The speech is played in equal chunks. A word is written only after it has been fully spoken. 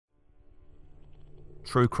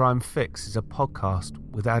True Crime Fix is a podcast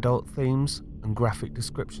with adult themes and graphic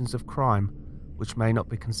descriptions of crime which may not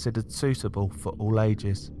be considered suitable for all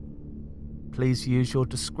ages. Please use your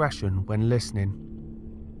discretion when listening.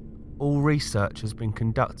 All research has been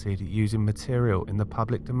conducted using material in the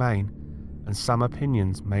public domain, and some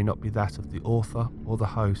opinions may not be that of the author or the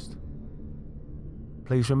host.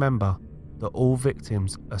 Please remember that all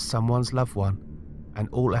victims are someone's loved one, and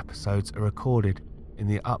all episodes are recorded in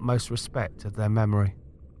the utmost respect of their memory.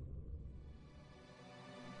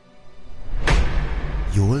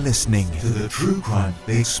 You're listening to the True Crime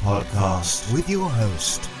Fix podcast with your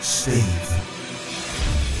host, Steve.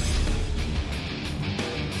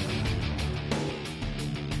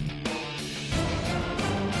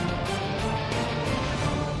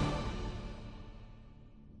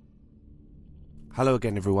 Hello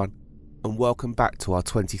again everyone, and welcome back to our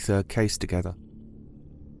 23rd case together.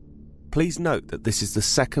 Please note that this is the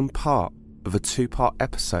second part of a two-part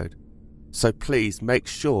episode, so please make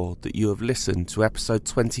sure that you have listened to episode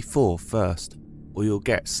 24 first, or you'll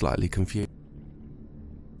get slightly confused.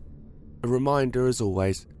 A reminder as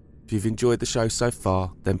always, if you've enjoyed the show so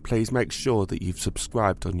far, then please make sure that you've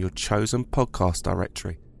subscribed on your chosen podcast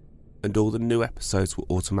directory, and all the new episodes will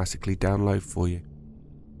automatically download for you.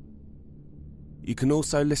 You can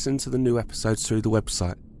also listen to the new episodes through the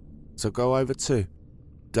website, so go over to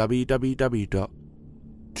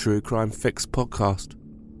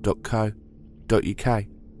www.truecrimefixpodcast.co.uk,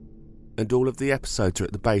 and all of the episodes are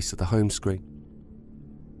at the base of the home screen.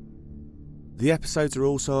 The episodes are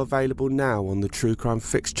also available now on the True Crime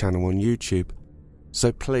Fix channel on YouTube,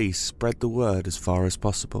 so please spread the word as far as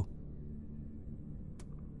possible.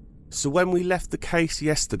 So when we left the case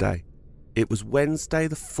yesterday, it was Wednesday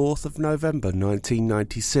the 4th of November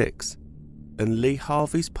 1996, and Lee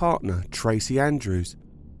Harvey's partner, Tracy Andrews,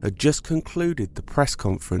 had just concluded the press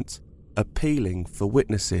conference appealing for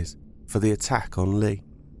witnesses for the attack on Lee.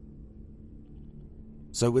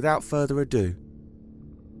 So without further ado,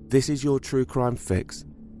 this is your True Crime Fix.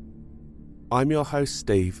 I'm your host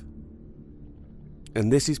Steve,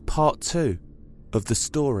 and this is part 2 of the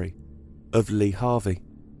story of Lee Harvey.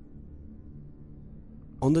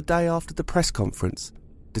 On the day after the press conference,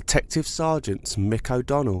 Detective Sergeants Mick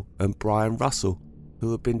O'Donnell and Brian Russell,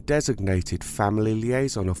 who had been designated family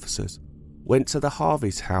liaison officers, went to the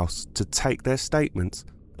Harvey's house to take their statements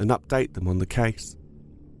and update them on the case.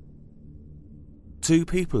 2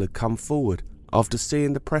 people had come forward after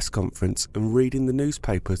seeing the press conference and reading the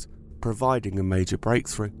newspapers, providing a major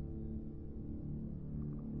breakthrough.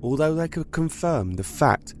 Although they could confirm the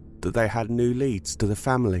fact that they had new leads to the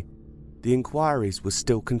family, the inquiries were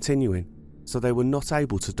still continuing, so they were not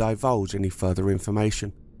able to divulge any further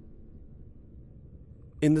information.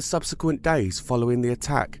 In the subsequent days following the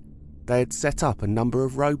attack, they had set up a number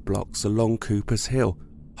of roadblocks along Cooper's Hill,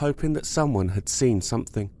 hoping that someone had seen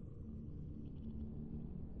something.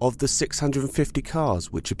 Of the 650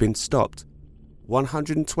 cars which had been stopped,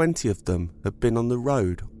 120 of them had been on the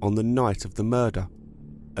road on the night of the murder,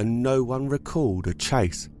 and no one recalled a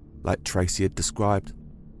chase like Tracy had described.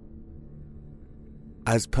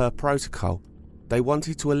 As per protocol, they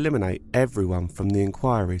wanted to eliminate everyone from the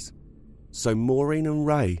inquiries, so Maureen and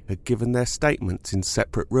Ray had given their statements in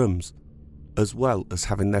separate rooms, as well as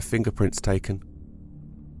having their fingerprints taken.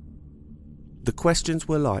 The questions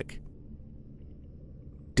were like: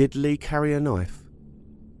 did Lee carry a knife?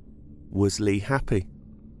 Was Lee happy?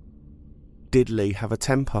 Did Lee have a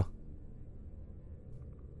temper?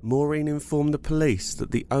 Maureen informed the police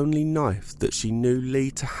that the only knife that she knew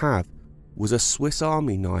Lee to have was a Swiss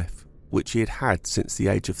Army knife which he had had since the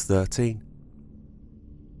age of 13.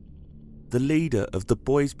 The leader of the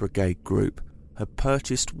Boys Brigade group had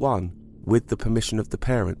purchased one with the permission of the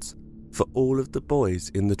parents for all of the boys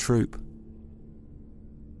in the troop.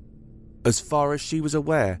 As far as she was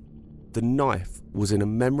aware, the knife was in a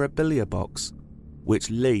memorabilia box which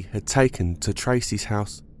Lee had taken to Tracy's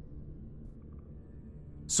house.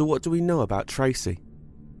 So what do we know about Tracy?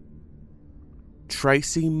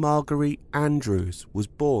 Tracy Marguerite Andrews was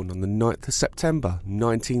born on the 9th of September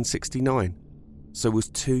 1969, so was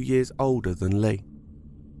 2 years older than Lee.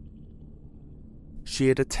 She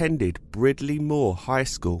had attended Bridley Moor High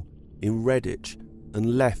School in Redditch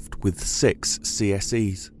and left with 6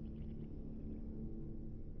 CSEs.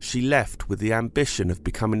 She left with the ambition of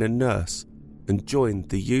becoming a nurse and joined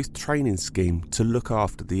the youth training scheme to look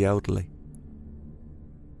after the elderly.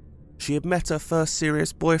 She had met her first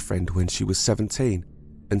serious boyfriend when she was 17,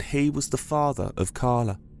 and he was the father of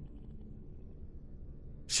Carla.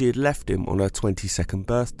 She had left him on her 22nd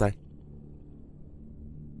birthday.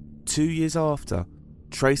 2 years after,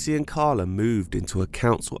 Tracy and Carla moved into a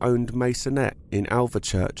council-owned maisonette in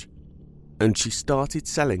Alverchurch, and she started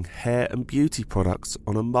selling hair and beauty products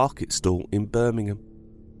on a market stall in Birmingham,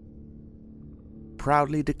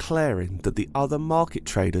 proudly declaring that the other market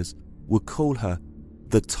traders would call her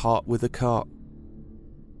the tart with a cart.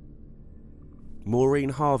 Maureen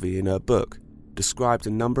Harvey, in her book, described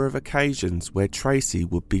a number of occasions where Tracy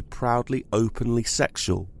would be proudly openly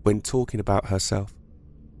sexual when talking about herself.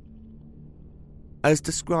 As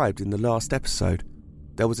described in the last episode,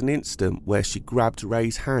 there was an instant where she grabbed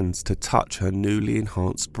Ray's hands to touch her newly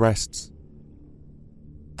enhanced breasts.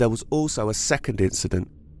 There was also a second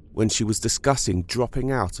incident when she was discussing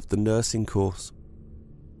dropping out of the nursing course.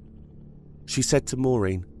 She said to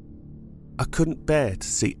Maureen, "I couldn't bear to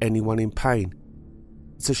see anyone in pain.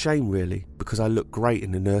 It's a shame really, because I look great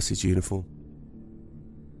in a nurse's uniform."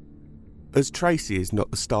 As Tracy is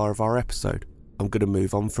not the star of our episode, I'm going to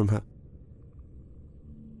move on from her.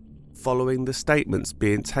 Following the statements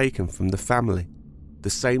being taken from the family, the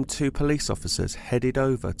same two police officers headed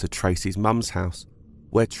over to Tracy's mum's house,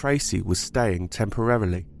 where Tracy was staying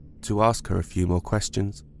temporarily, to ask her a few more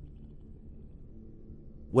questions.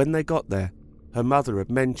 When they got there, her mother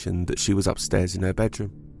had mentioned that she was upstairs in her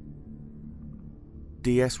bedroom.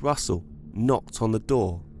 D.S. Russell knocked on the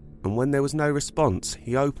door, and when there was no response,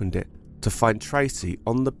 he opened it to find Tracy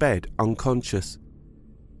on the bed unconscious.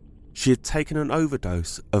 She had taken an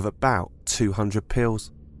overdose of about 200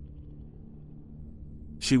 pills.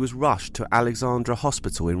 She was rushed to Alexandra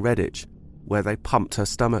Hospital in Redditch, where they pumped her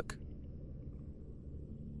stomach.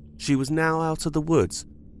 She was now out of the woods,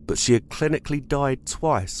 but she had clinically died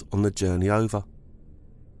twice on the journey over.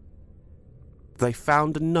 They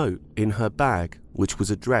found a note in her bag which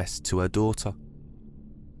was addressed to her daughter.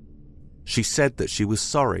 She said that she was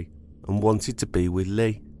sorry and wanted to be with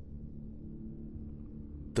Lee.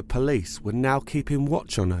 The police were now keeping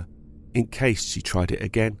watch on her in case she tried it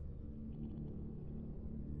again.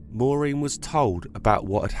 Maureen was told about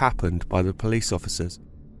what had happened by the police officers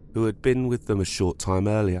who had been with them a short time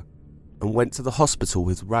earlier and went to the hospital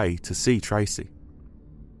with Ray to see Tracy.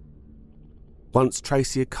 Once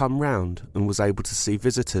Tracy had come round and was able to see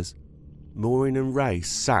visitors, Maureen and Ray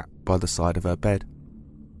sat by the side of her bed.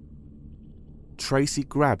 Tracy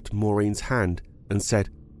grabbed Maureen's hand and said,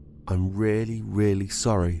 "I'm really, really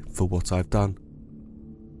sorry for what I've done."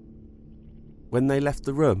 When they left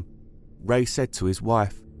the room, Ray said to his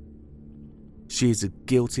wife, "She is as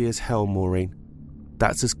guilty as hell, Maureen.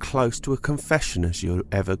 That's as close to a confession as you're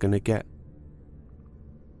ever going to get."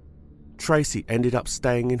 Tracy ended up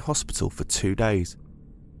staying in hospital for 2 days,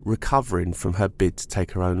 recovering from her bid to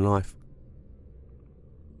take her own life.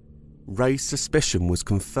 Ray's suspicion was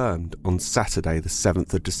confirmed on Saturday the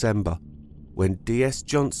 7th of December, when D.S.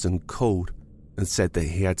 Johnson called and said that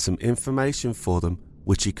he had some information for them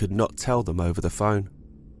which he could not tell them over the phone.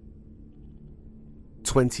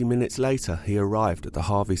 20 minutes later, he arrived at the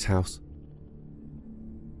Harvey's house.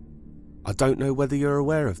 "I don't know whether you're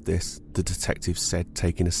aware of this," the detective said,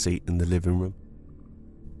 taking a seat in the living room,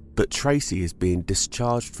 "but Tracy is being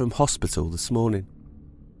discharged from hospital this morning.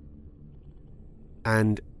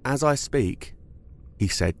 And as I speak," he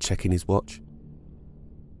said, checking his watch,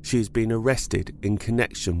 "she has been arrested in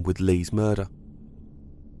connection with Lee's murder.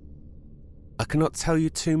 I cannot tell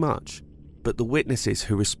you too much, but the witnesses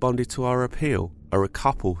who responded to our appeal are a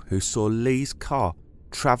couple who saw Lee's car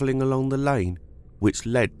travelling along the lane which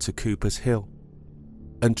led to Cooper's Hill,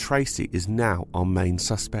 and Tracy is now our main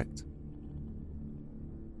suspect."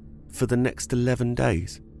 For the next 11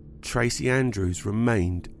 days, Tracy Andrews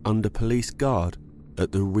remained under police guard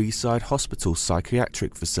at the Reeside Hospital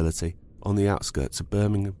psychiatric facility on the outskirts of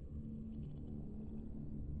Birmingham.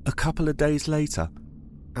 A couple of days later,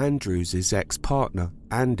 Andrews' ex-partner,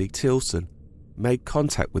 Andy Tilson, made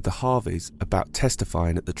contact with the Harveys about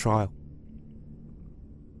testifying at the trial.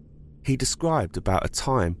 He described about a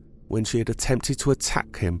time when she had attempted to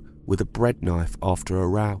attack him with a bread knife after a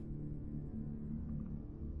row.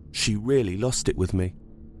 "She really lost it with me.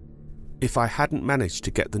 If I hadn't managed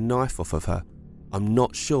to get the knife off of her, I'm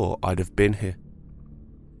not sure I'd have been here.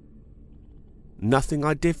 Nothing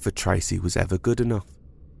I did for Tracy was ever good enough.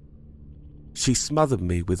 She smothered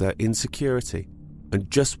me with her insecurity and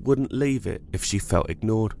just wouldn't leave it if she felt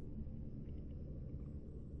ignored."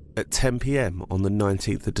 At 10 p.m. on the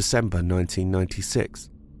 19th of December 1996,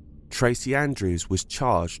 Tracy Andrews was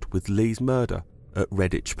charged with Lee's murder at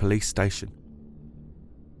Redditch Police Station.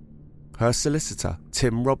 Her solicitor,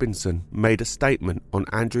 Tim Robinson, made a statement on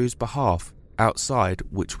Andrews' behalf outside,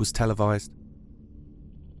 which was televised.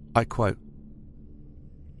 I quote,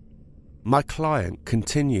 "My client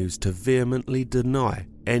continues to vehemently deny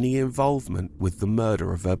any involvement with the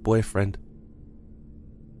murder of her boyfriend.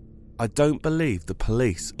 I don't believe the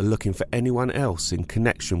police are looking for anyone else in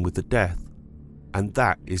connection with the death, and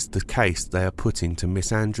that is the case they are putting to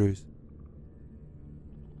Miss Andrews.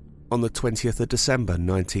 On the 20th of December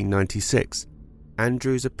 1996,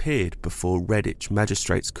 Andrews appeared before Redditch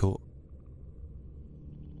Magistrates Court.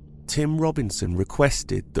 Tim Robinson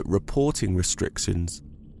requested that reporting restrictions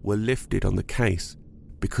were lifted on the case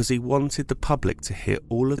because he wanted the public to hear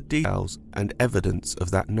all of the details and evidence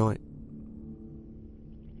of that night.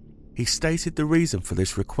 He stated the reason for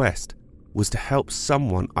this request was to help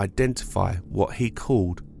someone identify what he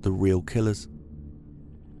called the real killers.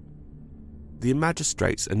 The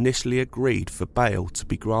magistrates initially agreed for bail to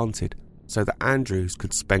be granted so that Andrews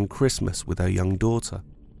could spend Christmas with her young daughter.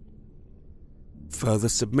 Further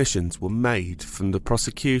submissions were made from the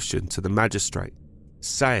prosecution to the magistrate,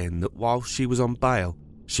 saying that while she was on bail,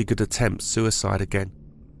 she could attempt suicide again.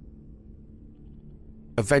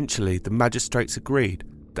 Eventually, the magistrates agreed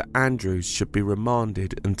that Andrews should be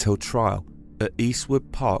remanded until trial at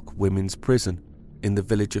Eastwood Park Women's Prison in the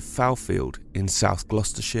village of Fowfield in South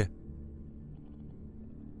Gloucestershire.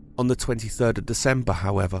 On the 23rd of December,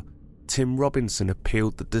 however, Tim Robinson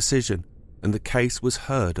appealed the decision and the case was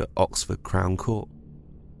heard at Oxford Crown Court.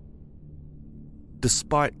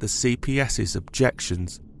 Despite the CPS's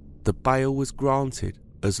objections, the bail was granted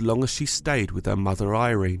as long as she stayed with her mother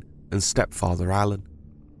Irene and stepfather Alan.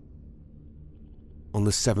 On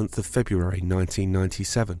the 7th of February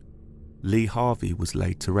 1997, Lee Harvey was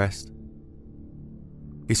laid to rest.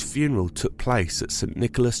 His funeral took place at St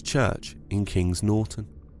Nicholas Church in Kings Norton.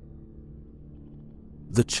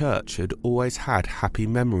 The church had always had happy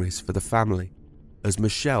memories for the family, as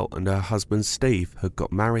Michelle and her husband Steve had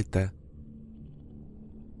got married there.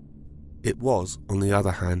 It was, on the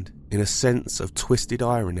other hand, in a sense of twisted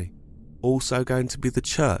irony, also going to be the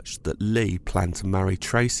church that Lee planned to marry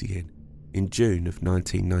Tracy in June of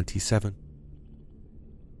 1997.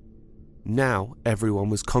 Now everyone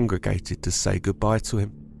was congregated to say goodbye to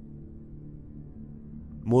him.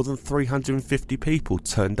 More than 350 people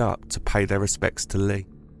turned up to pay their respects to Lee.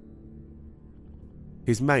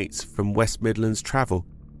 His mates from West Midlands Travel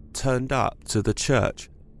turned up to the church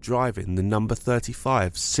driving the number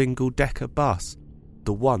 35 single-decker bus,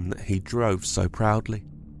 the one that he drove so proudly.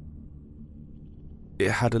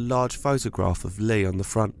 It had a large photograph of Lee on the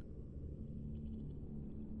front.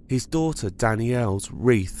 His daughter Danielle's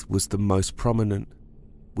wreath was the most prominent,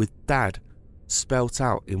 with Dad spelt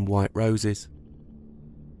out in white roses.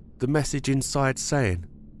 The message inside saying,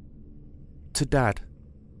 "To Dad,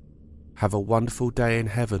 have a wonderful day in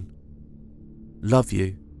heaven. Love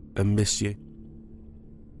you and miss you."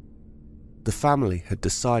 The family had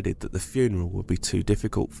decided that the funeral would be too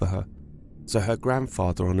difficult for her, so her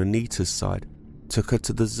grandfather on Anita's side took her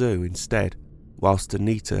to the zoo instead, whilst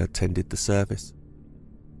Anita attended the service.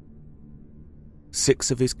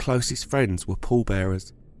 6 of his closest friends were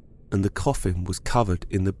pallbearers, and the coffin was covered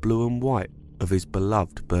in the blue and white of his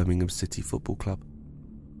beloved Birmingham City Football Club.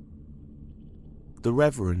 The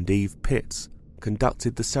Reverend Eve Pitts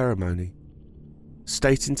conducted the ceremony,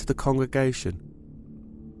 stating to the congregation,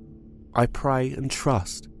 "I pray and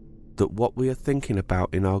trust that what we are thinking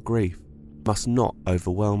about in our grief must not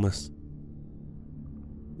overwhelm us.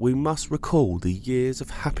 We must recall the years of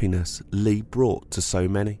happiness Lee brought to so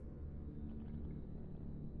many."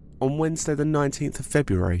 On Wednesday the 19th of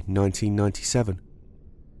February 1997,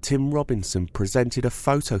 Tim Robinson presented a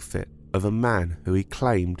photo fit of a man who he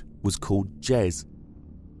claimed was called Jez,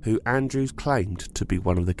 who Andrews claimed to be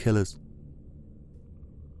one of the killers.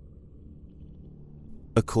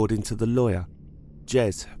 According to the lawyer,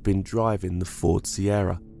 Jez had been driving the Ford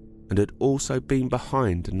Sierra and had also been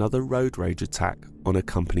behind another road rage attack on a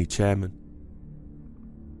company chairman.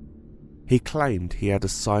 He claimed he had a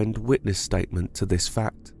signed witness statement to this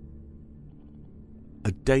fact.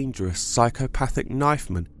 A dangerous psychopathic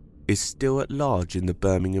knifeman is still at large in the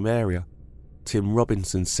Birmingham area, Tim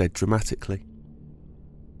Robinson said dramatically.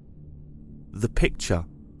 The picture,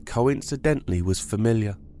 coincidentally, was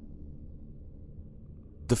familiar.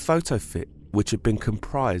 The photo fit, which had been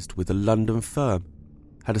comprised with a London firm,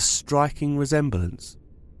 had a striking resemblance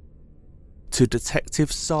to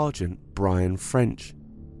Detective Sergeant Brian French,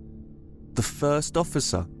 the first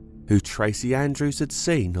officer who Tracy Andrews had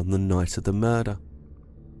seen on the night of the murder.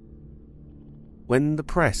 When the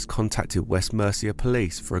press contacted West Mercia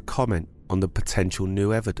Police for a comment on the potential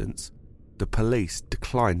new evidence, the police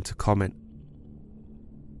declined to comment.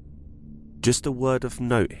 Just a word of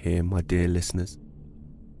note here, my dear listeners.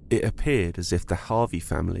 It appeared as if the Harvey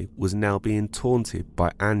family was now being taunted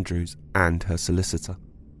by Andrews and her solicitor.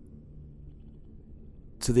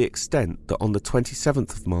 to the extent that on the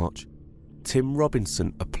 27th of March, Tim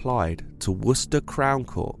Robinson applied to Worcester Crown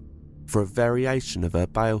Court for a variation of her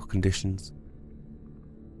bail conditions.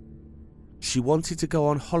 She wanted to go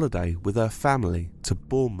on holiday with her family to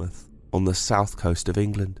Bournemouth on the south coast of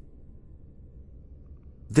England.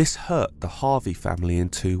 This hurt the Harvey family in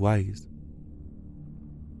two ways.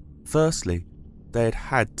 Firstly, they had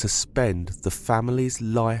had to spend the family's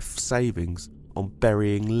life savings on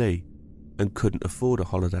burying Lee and couldn't afford a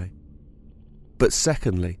holiday. But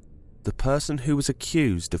secondly, the person who was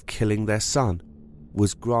accused of killing their son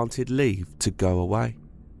was granted leave to go away.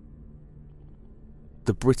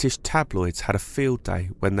 The British tabloids had a field day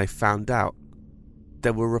when they found out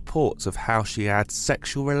there were reports of how she had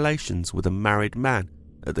sexual relations with a married man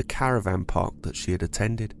at the caravan park that she had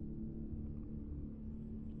attended.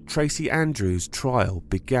 Tracy Andrews' trial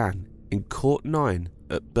began in Court 9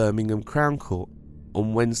 at Birmingham Crown Court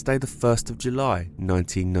on Wednesday the 1st of July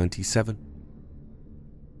 1997.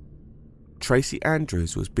 Tracy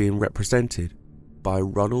Andrews was being represented by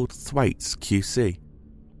Ronald Thwaites QC,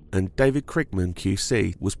 and David Krigman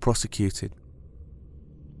QC was prosecuted.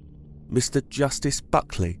 Mr. Justice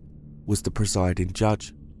Buckley was the presiding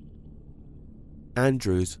judge.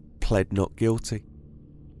 Andrews pled not guilty.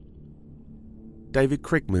 David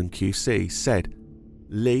Krigman QC said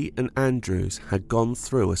Lee and Andrews had gone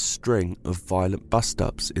through a string of violent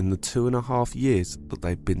bust-ups in the 2.5 years that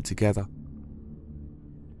they'd been together.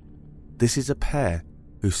 This is a pair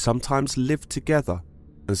who sometimes lived together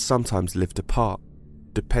and sometimes lived apart,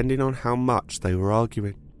 depending on how much they were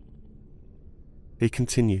arguing. He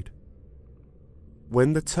continued,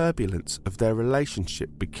 when the turbulence of their relationship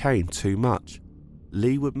became too much,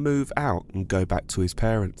 Lee would move out and go back to his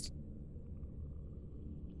parents.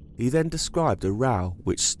 He then described a row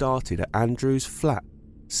which started at Andrews' flat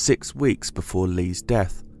 6 weeks before Lee's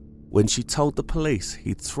death, when she told the police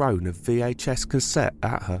he'd thrown a VHS cassette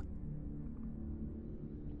at her.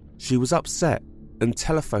 She was upset and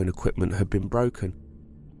telephone equipment had been broken.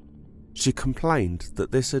 She complained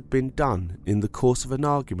that this had been done in the course of an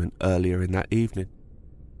argument earlier in that evening.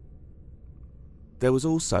 There was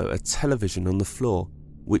also a television on the floor,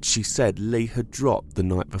 which she said Lee had dropped the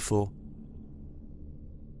night before.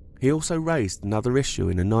 He also raised another issue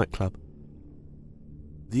in a nightclub.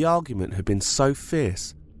 The argument had been so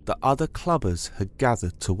fierce that other clubbers had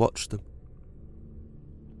gathered to watch them.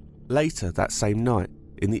 Later that same night,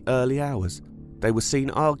 in the early hours, they were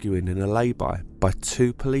seen arguing in a lay-by by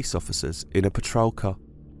 2 police officers in a patrol car.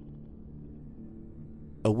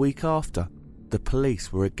 A week after, the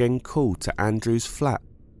police were again called to Andrews' flat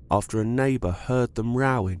after a neighbour heard them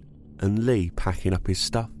rowing and Lee packing up his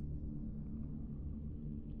stuff.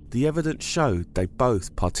 The evidence showed they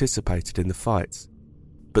both participated in the fights,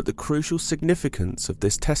 but the crucial significance of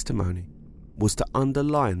this testimony was to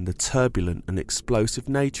underline the turbulent and explosive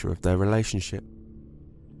nature of their relationship.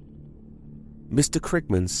 Mr.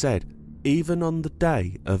 Krigman said even on the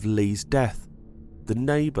day of Lee's death, the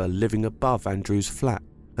neighbour living above Andrews' flat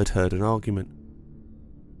had heard an argument.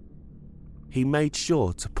 He made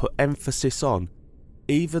sure to put emphasis on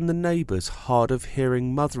even the neighbour's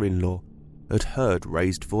hard-of-hearing mother-in-law had heard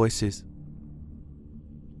raised voices.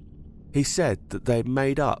 He said that they had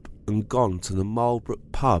made up and gone to the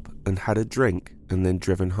Marlbrook pub and had a drink and then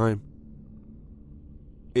driven home.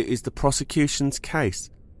 It is the prosecution's case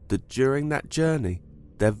that during that journey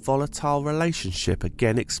their volatile relationship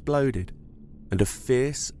again exploded and a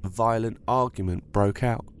fierce, violent argument broke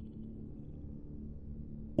out.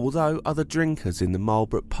 Although other drinkers in the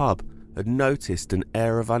Marlbrook pub had noticed an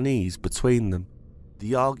air of unease between them,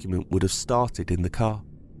 the argument would have started in the car.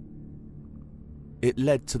 It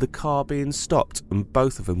led to the car being stopped and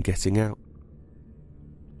both of them getting out.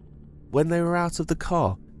 When they were out of the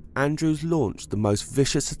car, Andrews launched the most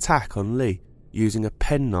vicious attack on Lee using a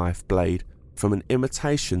penknife blade from an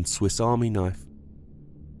imitation Swiss Army knife.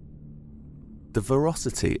 The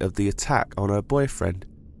ferocity of the attack on her boyfriend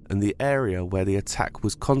and the area where the attack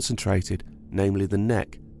was concentrated, namely the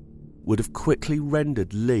neck, would have quickly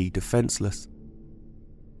rendered Lee defenceless.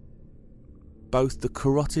 Both the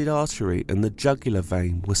carotid artery and the jugular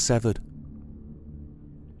vein were severed.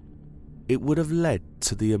 It would have led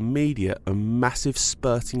to the immediate and massive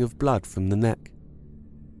spurting of blood from the neck.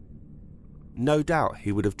 No doubt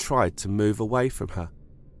he would have tried to move away from her,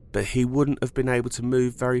 but he wouldn't have been able to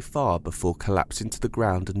move very far before collapsing to the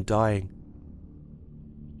ground and dying.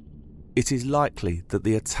 It is likely that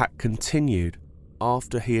the attack continued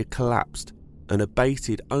after he had collapsed and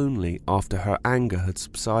abated only after her anger had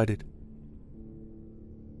subsided.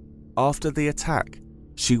 After the attack,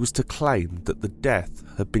 she was to claim that the death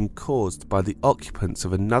had been caused by the occupants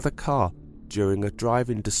of another car during a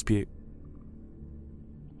driving dispute.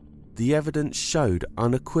 The evidence showed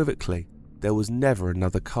unequivocally there was never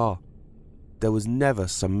another car. There was never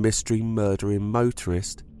some mystery murdering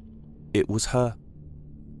motorist. It was her.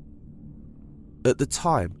 At the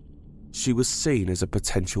time, she was seen as a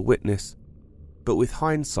potential witness, but with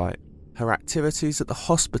hindsight, her activities at the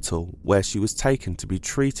hospital where she was taken to be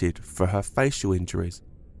treated for her facial injuries,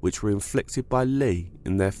 which were inflicted by Lee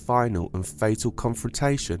in their final and fatal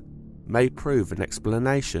confrontation, may prove an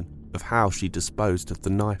explanation of how she disposed of the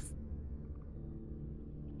knife.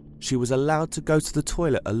 She was allowed to go to the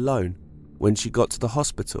toilet alone when she got to the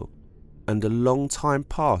hospital, and a long time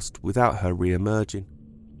passed without her re-emerging.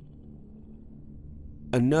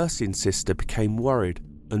 A nursing sister became worried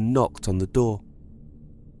and knocked on the door.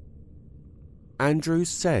 Andrews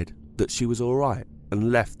said that she was alright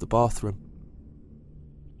and left the bathroom.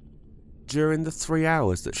 During the 3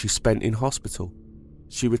 hours that she spent in hospital,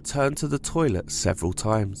 she returned to the toilet several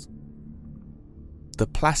times. The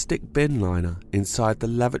plastic bin liner inside the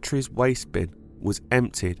lavatory's waste bin was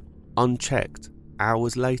emptied, unchecked,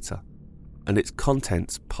 hours later, and its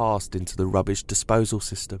contents passed into the rubbish disposal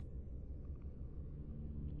system.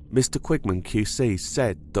 Mr. Quigman QC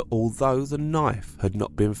said that although the knife had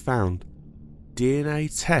not been found, DNA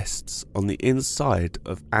tests on the inside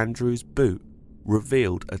of Andrew's boot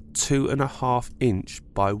revealed a 2.5 inch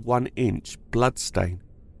by 1 inch blood stain.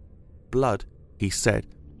 Blood, he said,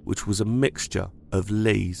 which was a mixture of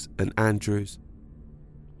Lee's and Andrew's.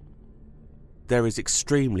 There is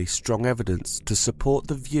extremely strong evidence to support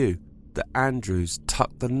the view that Andrews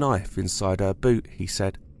tucked the knife inside her boot, he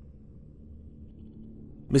said.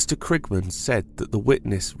 Mr. Krigman said that the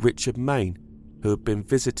witness Richard Main, who had been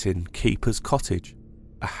visiting Keeper's Cottage,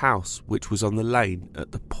 a house which was on the lane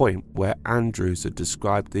at the point where Andrews had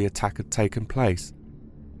described the attack had taken place,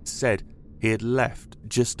 said he had left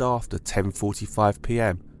just after 10:45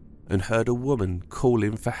 p.m. and heard a woman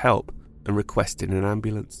calling for help and requesting an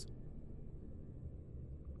ambulance.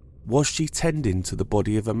 Was she tending to the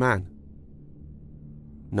body of a man?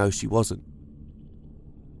 No, she wasn't.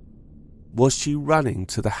 Was she running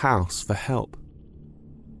to the house for help?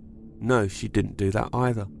 No, she didn't do that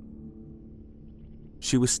either.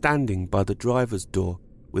 She was standing by the driver's door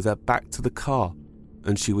with her back to the car,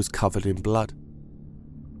 and she was covered in blood.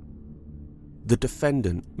 The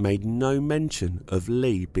defendant made no mention of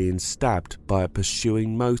Lee being stabbed by a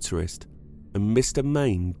pursuing motorist, and Mr.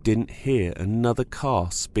 Main didn't hear another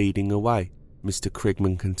car speeding away, Mr.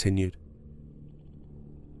 Krigman continued.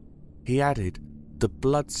 He added the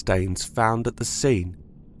bloodstains found at the scene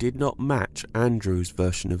did not match Andrew's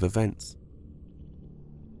version of events.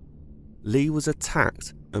 Lee was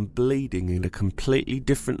attacked and bleeding in a completely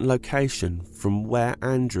different location from where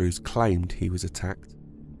Andrews claimed he was attacked.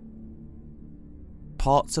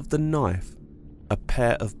 Parts of the knife, a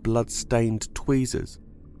pair of blood-stained tweezers,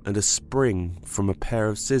 and a spring from a pair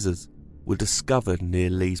of scissors were discovered near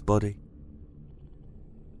Lee's body.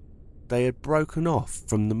 They had broken off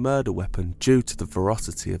from the murder weapon due to the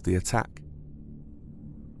ferocity of the attack.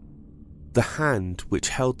 The hand which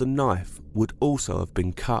held the knife would also have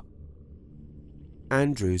been cut.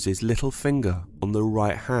 Andrews' little finger on the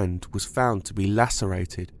right hand was found to be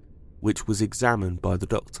lacerated, which was examined by the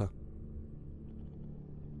doctor.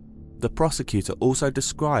 The prosecutor also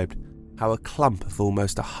described how a clump of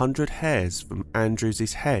almost 100 hairs from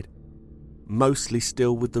Andrews' head, mostly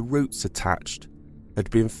still with the roots attached, had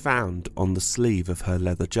been found on the sleeve of her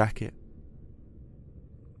leather jacket.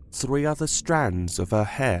 3 other strands of her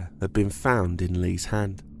hair had been found in Lee's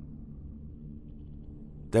hand.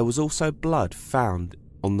 There was also blood found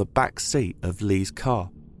on the back seat of Lee's car,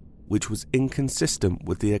 which was inconsistent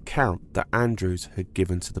with the account that Andrews had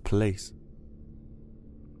given to the police.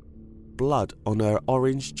 Blood on her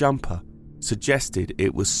orange jumper suggested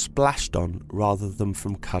it was splashed on rather than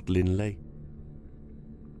from cuddling Lee.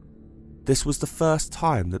 This was the first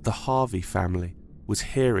time that the Harvey family was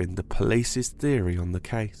hearing the police's theory on the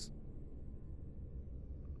case.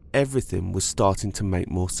 Everything was starting to make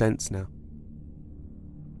more sense now.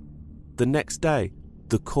 The next day,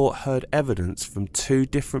 the court heard evidence from 2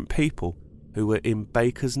 different people who were in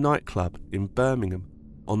Baker's nightclub in Birmingham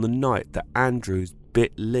on the night that Andrews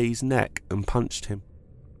bit Lee's neck and punched him.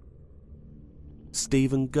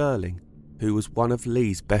 Stephen Gerling, who was one of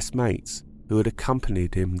Lee's best mates, who had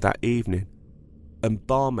accompanied him that evening, and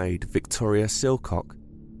barmaid Victoria Silcock,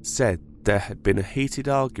 said there had been a heated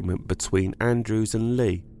argument between Andrews and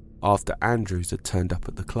Lee after Andrews had turned up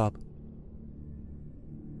at the club.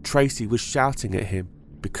 Tracy was shouting at him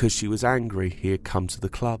because she was angry he had come to the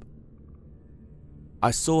club.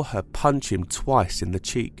 I saw her punch him twice in the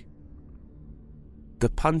cheek. The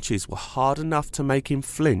punches were hard enough to make him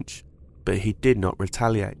flinch, but he did not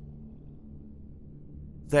retaliate.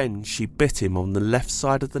 Then she bit him on the left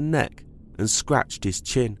side of the neck and scratched his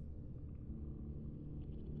chin.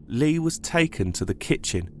 Lee was taken to the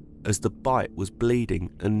kitchen as the bite was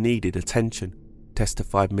bleeding and needed attention,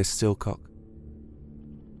 testified Miss Silcock.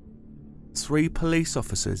 3 police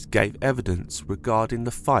officers gave evidence regarding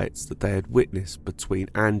the fights that they had witnessed between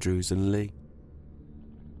Andrews and Lee.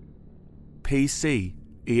 PC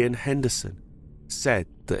Ian Henderson said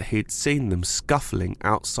that he'd seen them scuffling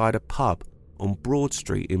outside a pub on Broad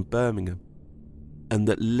Street in Birmingham, and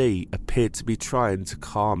that Lee appeared to be trying to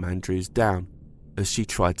calm Andrews down as she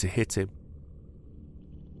tried to hit him.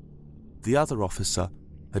 The other officer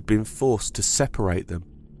had been forced to separate them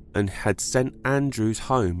and had sent Andrews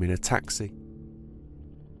home in a taxi.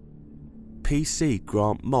 PC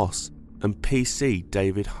Grant Moss and PC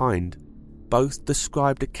David Hind both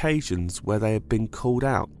described occasions where they had been called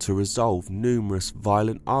out to resolve numerous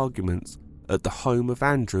violent arguments at the home of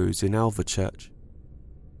Andrews in Alverchurch.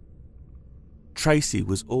 Tracy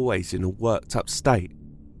was always in a worked-up state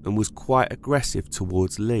and was quite aggressive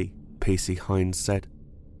towards Lee, PC Hind said.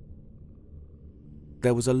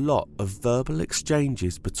 There was a lot of verbal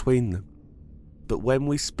exchanges between them, but when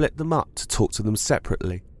we split them up to talk to them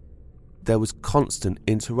separately, there was constant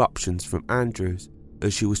interruptions from Andrews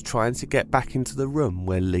as she was trying to get back into the room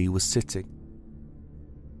where Lee was sitting.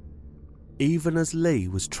 Even as Lee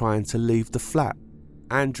was trying to leave the flat,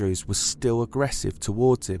 Andrews was still aggressive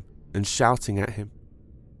towards him and shouting at him.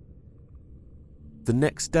 The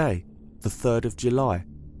next day, the 3rd of July,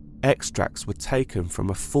 extracts were taken from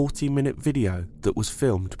a 40-minute video that was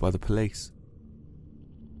filmed by the police.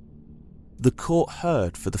 The court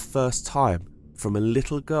heard for the first time from a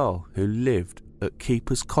little girl who lived at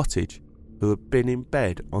Keeper's Cottage who had been in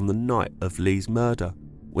bed on the night of Lee's murder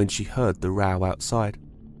when she heard the row outside.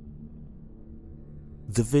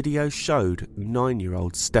 The video showed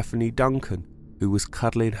 9-year-old Stephanie Duncan, who was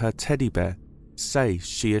cuddling her teddy bear, say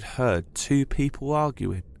she had heard 2 people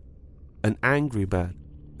arguing, an angry man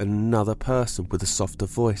and another person with a softer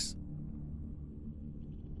voice.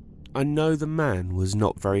 I know the man was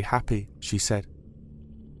not very happy, she said.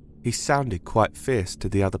 He sounded quite fierce to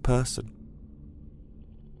the other person.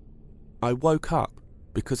 I woke up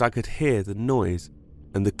because I could hear the noise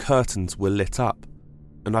and the curtains were lit up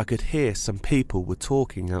and I could hear some people were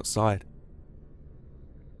talking outside.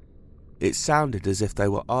 It sounded as if they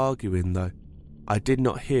were arguing though. I did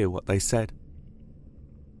not hear what they said.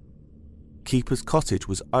 Keeper's Cottage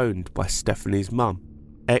was owned by Stephanie's mum,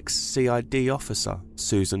 ex-CID officer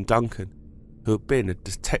Susan Duncan, who had been a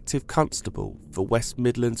detective constable for West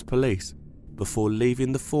Midlands Police before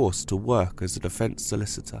leaving the force to work as a defence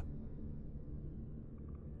solicitor.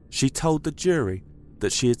 She told the jury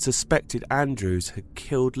that she had suspected Andrews had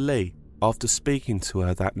killed Lee after speaking to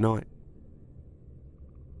her that night.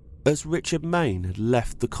 As Richard Main had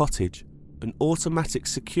left the cottage, an automatic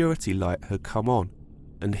security light had come on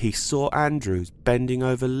and he saw Andrews bending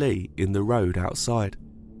over Lee in the road outside.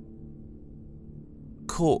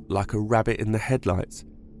 Caught like a rabbit in the headlights,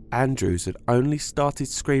 Andrews had only started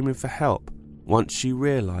screaming for help once she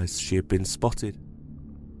realised she had been spotted.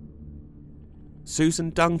 Susan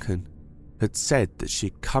Duncan had said that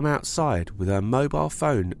she'd come outside with her mobile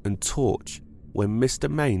phone and torch when Mr.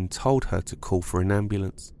 Main told her to call for an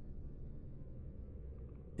ambulance.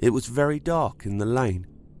 It was very dark in the lane,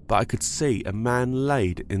 but I could see a man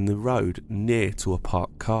laid in the road near to a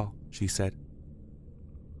parked car, she said.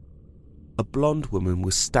 A blonde woman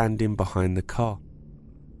was standing behind the car.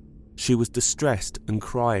 She was distressed and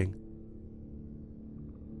crying.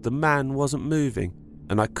 The man wasn't moving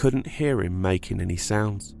and I couldn't hear him making any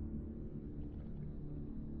sounds.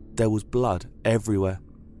 There was blood everywhere.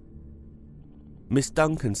 Miss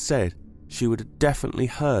Duncan said she would have definitely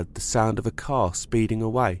heard the sound of a car speeding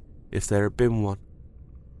away if there had been one.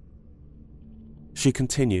 She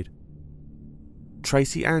continued,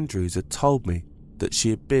 Tracy Andrews had told me that she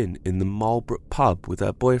had been in the Marlborough pub with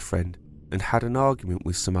her boyfriend and had an argument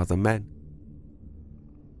with some other men.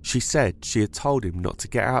 She said she had told him not to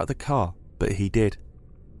get out of the car, but he did.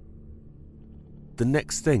 The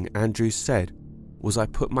next thing Andrews said was I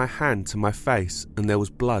put my hand to my face and there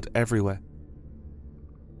was blood everywhere.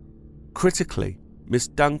 Critically, Miss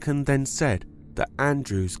Duncan then said that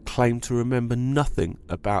Andrews claimed to remember nothing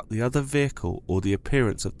about the other vehicle or the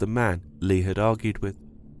appearance of the man Lee had argued with.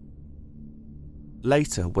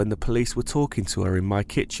 Later, when the police were talking to her in my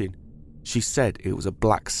kitchen, she said it was a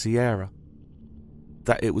black Sierra,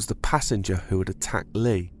 that it was the passenger who had attacked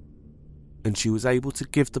Lee, and she was able to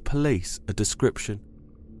give the police a description.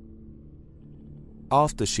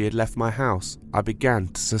 after she had left my house, I began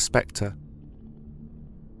to suspect her.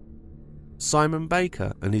 Simon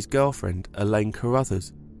Baker and his girlfriend, Elaine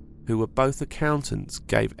Carruthers, who were both accountants,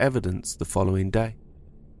 gave evidence the following day.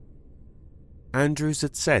 Andrews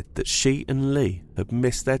had said that she and Lee had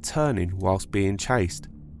missed their turning whilst being chased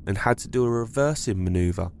and had to do a reversing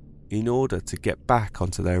manoeuvre in order to get back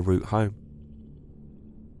onto their route home.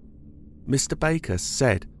 Mr. Baker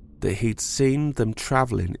said that he'd seen them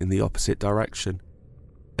travelling in the opposite direction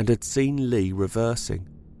and had seen Lee reversing,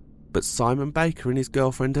 but Simon Baker and his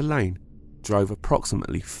girlfriend Elaine drove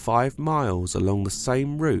approximately 5 miles along the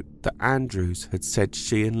same route that Andrews had said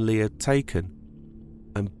she and Lee had taken,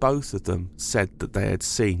 and both of them said that they had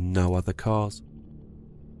seen no other cars.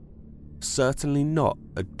 Certainly not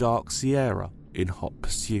a dark Sierra in hot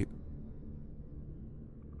pursuit.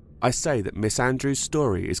 I say that Miss Andrews'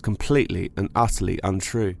 story is completely and utterly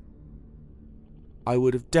untrue. I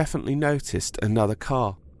would have definitely noticed another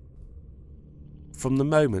car. From the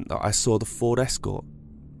moment that I saw the Ford Escort,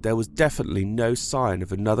 there was definitely no sign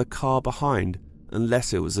of another car behind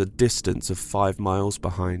unless it was a distance of 5 miles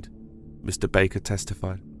behind, Mr. Baker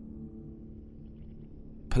testified.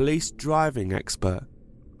 Police driving expert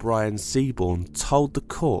Brian Seaborn told the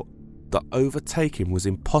court that overtaking was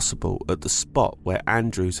impossible at the spot where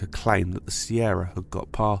Andrews had claimed that the Sierra had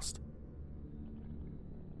got past.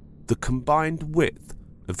 The combined width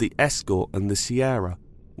of the Escort and the Sierra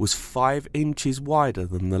was 5 inches wider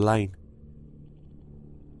than the lane.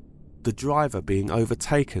 The driver being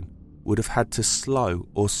overtaken would have had to slow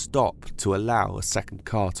or stop to allow a second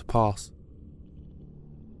car to pass.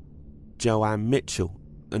 Joanne Mitchell,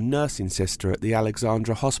 a nursing sister at the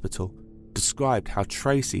Alexandra Hospital, described how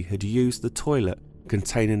Tracy had used the toilet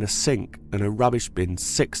containing a sink and a rubbish bin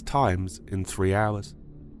 6 times in 3 hours.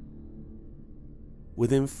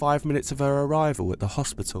 Within 5 minutes of her arrival at the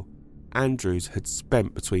hospital, Andrews had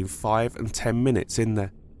spent between 5 and 10 minutes in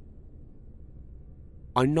there.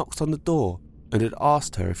 I knocked on the door and had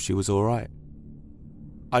asked her if she was all right.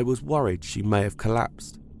 I was worried she may have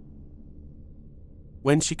collapsed.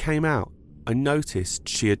 When she came out, I noticed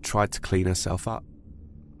she had tried to clean herself up.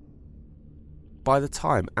 By the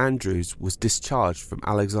time Andrews was discharged from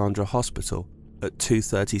Alexandra Hospital at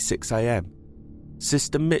 2:36 a.m,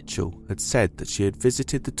 Sister Mitchell had said that she had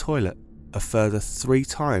visited the toilet a further 3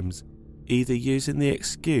 times, either using the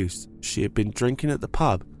excuse she had been drinking at the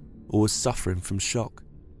pub or was suffering from shock.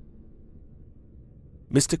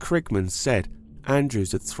 Mr. Krigman said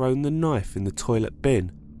Andrews had thrown the knife in the toilet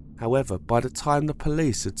bin. However, by the time the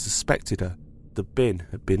police had suspected her, the bin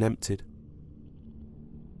had been emptied.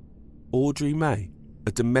 Audrey May,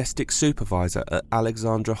 a domestic supervisor at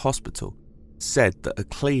Alexandra Hospital, said that a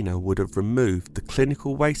cleaner would have removed the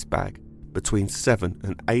clinical waste bag between 7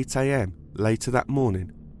 and 8 a.m. later that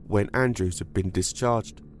morning when Andrews had been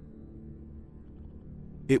discharged.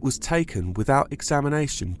 It was taken without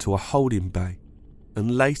examination to a holding bay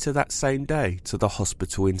and later that same day to the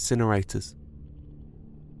hospital incinerators.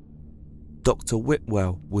 Dr.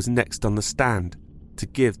 Whitwell was next on the stand to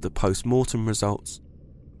give the post-mortem results.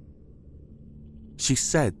 She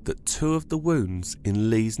said that 2 of the wounds in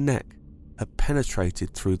Lee's neck had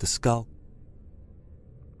penetrated through the skull.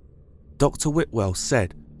 Dr. Whitwell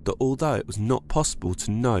said that although it was not possible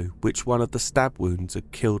to know which one of the stab wounds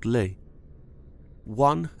had killed Lee,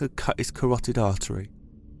 1 had cut his carotid artery,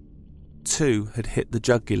 2 had hit the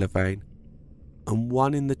jugular vein, and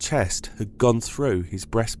 1 in the chest had gone through his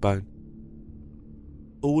breastbone.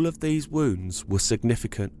 All of these wounds were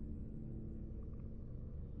significant.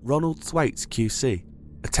 Ronald Thwaites QC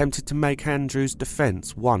attempted to make Andrews'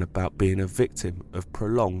 defence one about being a victim of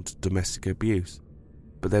prolonged domestic abuse,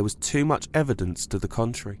 but there was too much evidence to the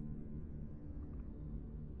contrary.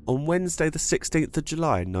 On Wednesday the 16th of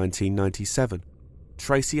July 1997,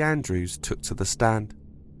 Tracy Andrews took to the stand.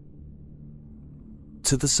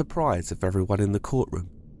 To the surprise of everyone in the courtroom,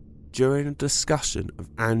 during a discussion of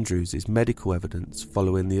Andrews' medical evidence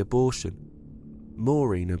following the abortion,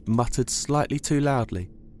 Maureen had muttered slightly too loudly,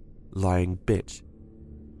 "Lying bitch."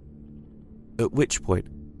 At which point,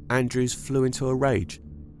 Andrews flew into a rage,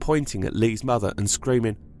 pointing at Lee's mother and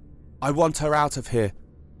screaming, "I want her out of here.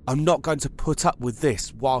 I'm not going to put up with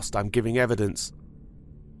this whilst I'm giving evidence."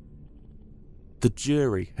 The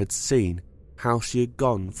jury had seen how she had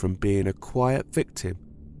gone from being a quiet victim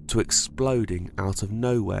to exploding out of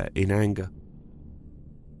nowhere in anger.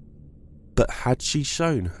 But had she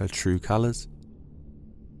shown her true colours?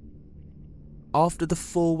 After the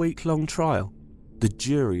 4-week-long trial, the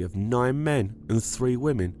jury of 9 men and 3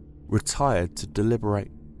 women retired to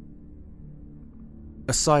deliberate.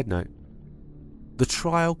 A side note, The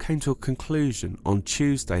trial came to a conclusion on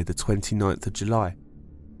Tuesday the 29th of July,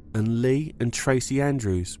 and Lee and Tracy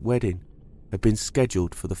Andrews' wedding had been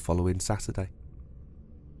scheduled for the following Saturday.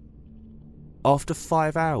 After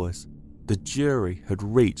 5 hours, the jury had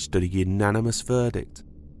reached a unanimous verdict.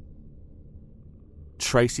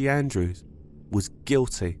 Tracy Andrews was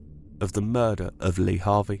guilty of the murder of Lee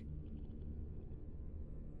Harvey.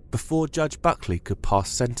 Before Judge Buckley could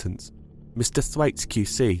pass sentence, Mr. Thwaites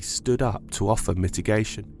QC stood up to offer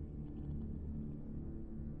mitigation.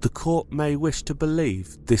 The court may wish to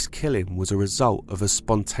believe this killing was a result of a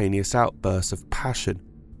spontaneous outburst of passion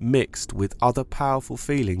mixed with other powerful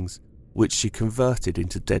feelings which she converted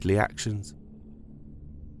into deadly actions.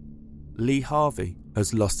 Lee Harvey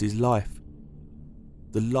has lost his life.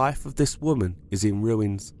 The life of this woman is in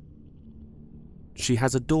ruins. She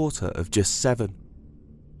has a daughter of just 7.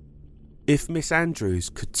 If Miss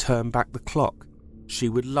Andrews could turn back the clock, she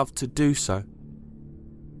would love to do so.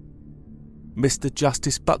 Mr.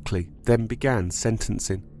 Justice Buckley then began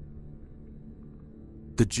sentencing.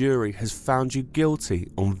 The jury has found you guilty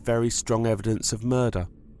on very strong evidence of murder.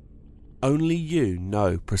 Only you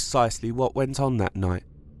know precisely what went on that night,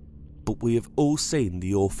 but we have all seen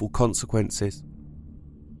the awful consequences.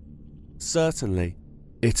 Certainly,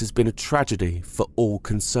 it has been a tragedy for all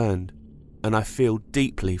concerned, and I feel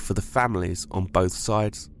deeply for the families on both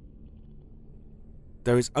sides.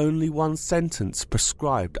 There is only one sentence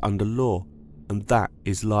prescribed under law, and that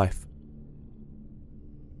is life.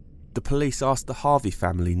 The police asked the Harvey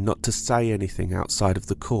family not to say anything outside of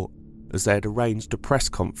the court, as they had arranged a press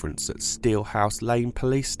conference at Steelhouse Lane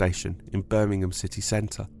Police Station in Birmingham city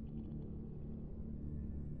centre.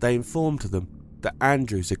 They informed them that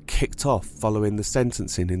Andrews had kicked off following the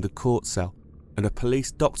sentencing in the court cell, and a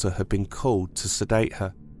police doctor had been called to sedate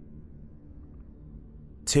her.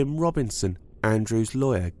 Tim Robinson, Andrews'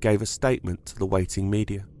 lawyer, gave a statement to the waiting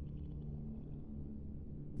media.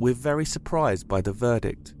 "We're very surprised by the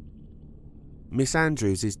verdict. Miss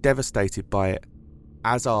Andrews is devastated by it,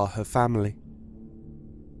 as are her family.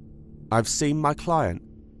 I've seen my client,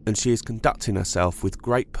 and she is conducting herself with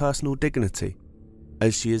great personal dignity,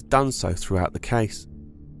 as she has done so throughout the case.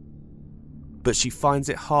 But she finds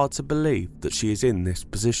it hard to believe that she is in this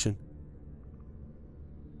position.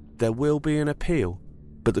 There will be an appeal,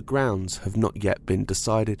 but the grounds have not yet been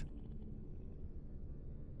decided.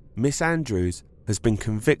 Miss Andrews has been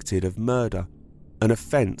convicted of murder, an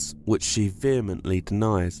offence which she vehemently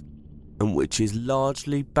denies, and which is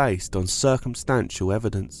largely based on circumstantial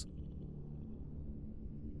evidence."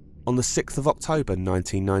 On the 6th of October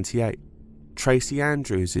 1998, Tracy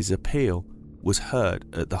Andrews' appeal was heard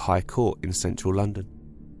at the High Court in central London.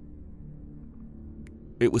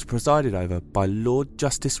 It was presided over by Lord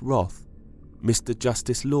Justice Roth, Mr.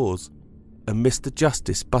 Justice Laws, and Mr.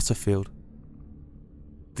 Justice Butterfield.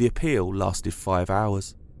 The appeal lasted 5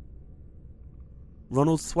 hours.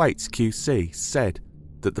 Ronald Thwaites QC said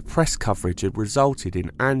that the press coverage had resulted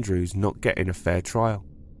in Andrews not getting a fair trial.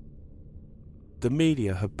 The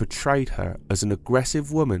media had portrayed her as an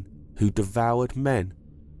aggressive woman who devoured men,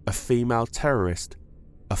 a female terrorist,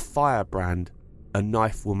 a firebrand, a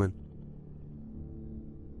knife woman.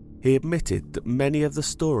 He admitted that many of the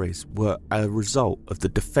stories were a result of the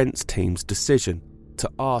defence team's decision to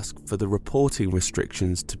ask for the reporting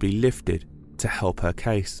restrictions to be lifted to help her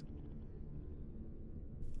case.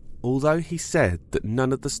 Although he said that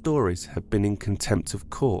none of the stories had been in contempt of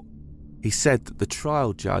court, he said that the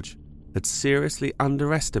trial judge had seriously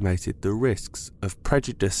underestimated the risks of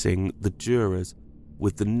prejudicing the jurors,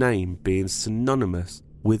 with the name being synonymous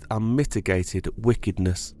with unmitigated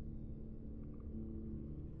wickedness.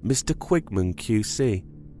 Mr. Quigman QC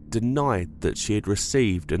denied that she had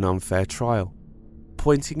received an unfair trial,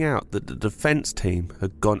 pointing out that the defence team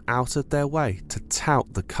had gone out of their way to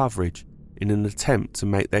tout the coverage in an attempt to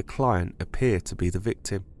make their client appear to be the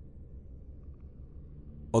victim.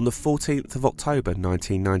 On the 14th of October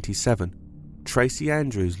 1997, Tracy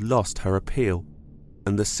Andrews lost her appeal,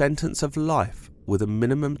 and the sentence of life with a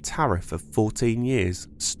minimum tariff of 14 years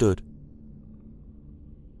stood.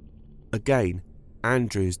 Again,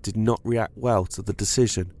 Andrews did not react well to the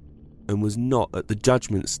decision and was not at the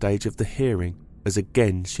judgment stage of the hearing, as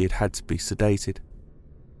again she had had to be sedated.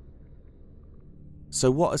 So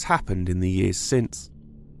what has happened in the years since?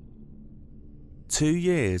 2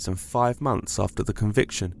 years and 5 months after the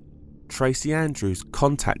conviction, Tracy Andrews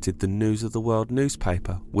contacted the News of the World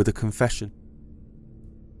newspaper with a confession.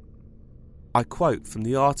 I quote from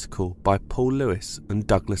the article by Paul Lewis and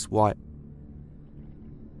Douglas White.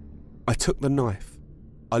 "I took the knife.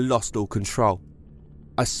 I lost all control.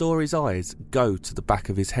 I saw his eyes go to the back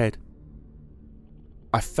of his head.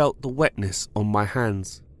 I felt the wetness on my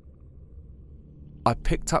hands. I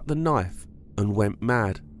picked up the knife and went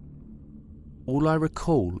mad. All I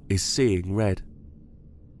recall is seeing red.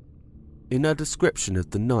 In her description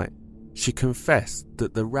of the night, she confessed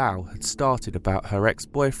that the row had started about her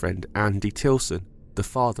ex-boyfriend Andy Tilson, the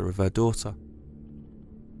father of her daughter.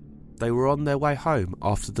 They were on their way home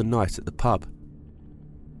after the night at the pub.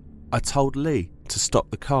 I told Lee to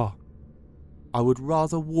stop the car. I would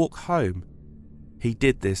rather walk home. He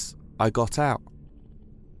did this. I got out.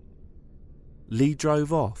 Lee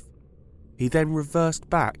drove off. He then reversed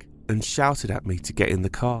back and shouted at me to get in the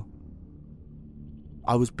car.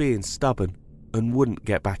 I was being stubborn and wouldn't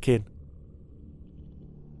get back in.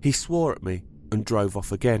 He swore at me and drove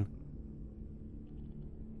off again.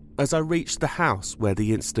 As I reached the house where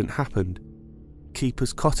the incident happened,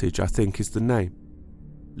 Keeper's Cottage I think is the name,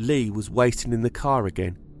 Lee was waiting in the car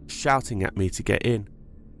again, shouting at me to get in.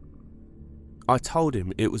 I told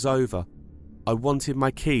him it was over. I wanted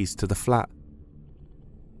my keys to the flat.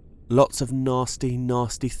 Lots of nasty,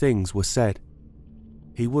 nasty things were said.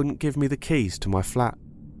 He wouldn't give me the keys to my flat.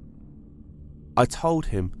 I told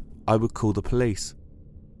him I would call the police.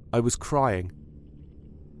 I was crying.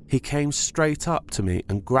 He came straight up to me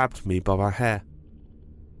and grabbed me by my hair.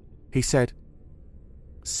 He said,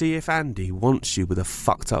 "See if Andy wants you with a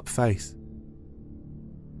fucked up face."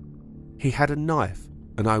 He had a knife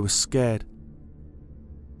and I was scared.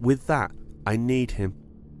 With that, I kneed him.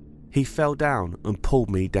 He fell down and pulled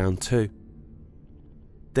me down too.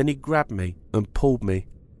 Then he grabbed me and pulled me.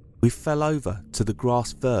 We fell over to the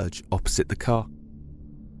grass verge opposite the car.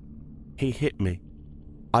 He hit me.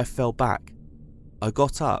 I fell back. I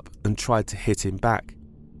got up and tried to hit him back.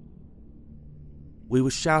 We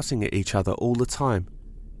were shouting at each other all the time.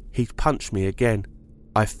 He punched me again.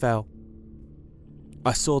 I fell.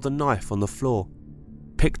 I saw the knife on the floor,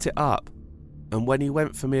 picked it up, and when he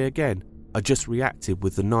went for me again, I just reacted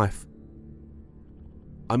with the knife.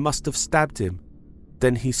 I must have stabbed him.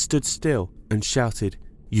 Then he stood still and shouted,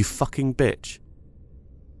 "You fucking bitch."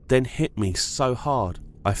 Then hit me so hard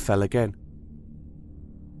I fell again.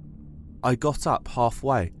 I got up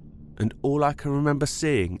halfway and all I can remember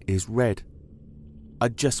seeing is red. I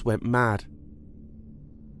just went mad.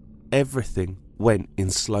 Everything went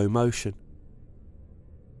in slow motion.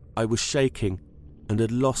 I was shaking and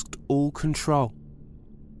had lost all control.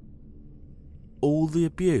 All the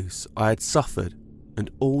abuse I had suffered and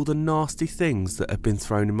all the nasty things that had been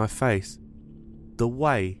thrown in my face, the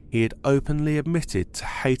way he had openly admitted to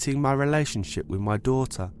hating my relationship with my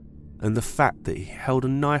daughter, and the fact that he held a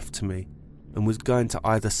knife to me and was going to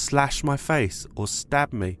either slash my face or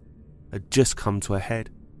stab me had just come to a head.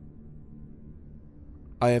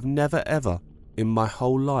 I have never ever in my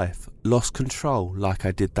whole life lost control like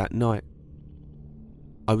I did that night.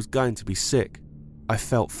 I was going to be sick. I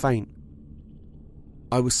felt faint.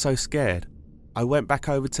 I was so scared. I went back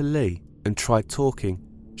over to Lee and tried talking,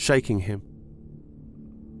 shaking him.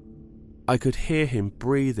 I could hear him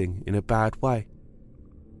breathing in a bad way.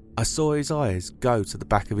 I saw his eyes go to the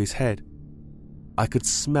back of his head. I could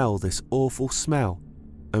smell this awful smell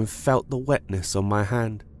and felt the wetness on my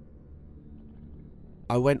hand.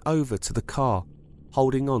 I went over to the car,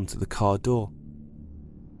 holding on to the car door.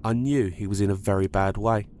 I knew he was in a very bad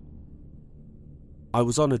way. I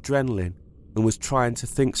was on adrenaline and was trying to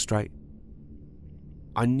think straight.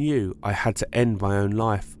 I knew I had to end my own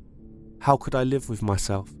life. How could I live with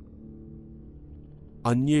myself?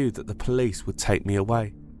 I knew that the police would take me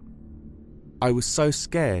away. I was so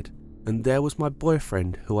scared, and there was my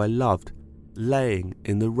boyfriend who I loved laying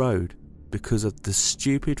in the road because of the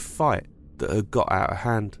stupid fight that had got out of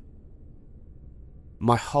hand.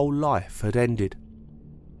 My whole life had ended.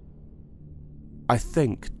 I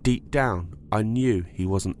think deep down I knew he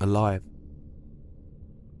wasn't alive.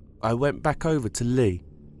 I went back over to Lee.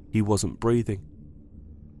 He wasn't breathing.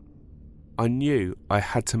 I knew I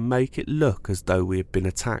had to make it look as though we had been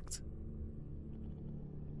attacked.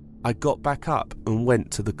 I got back up and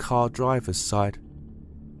went to the car driver's side.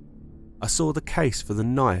 I saw the case for the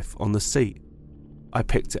knife on the seat. I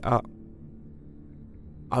picked it up.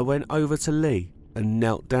 I went over to Lee and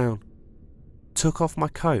knelt down, took off my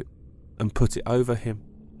coat and put it over him.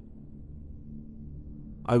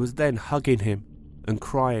 I was then hugging him and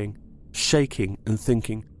crying, shaking and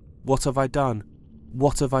thinking, what have I done?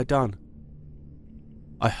 What have I done?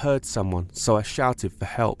 I heard someone, so I shouted for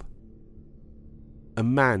help. A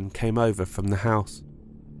man came over from the house.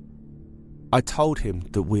 I told him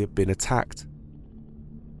that we had been attacked.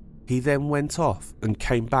 He then went off and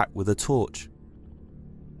came back with a torch.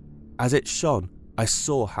 As it shone, I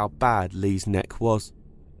saw how bad Lee's neck was.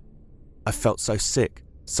 I felt so sick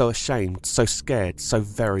so ashamed, so scared, so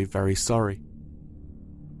very, very sorry.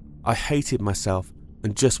 I hated myself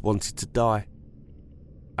and just wanted to die.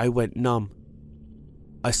 I went numb.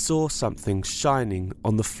 I saw something shining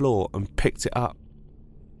on the floor and picked it up.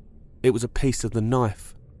 It was a piece of the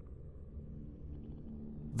knife.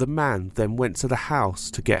 The man then went to the house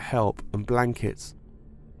to get help and blankets.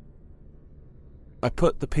 I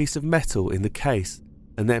put the piece of metal in the case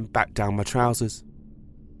and then back down my trousers.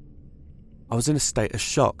 I was in a state of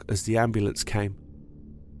shock as the ambulance came.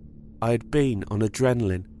 I had been on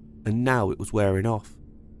adrenaline and now it was wearing off.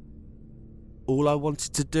 All I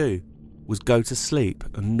wanted to do was go to sleep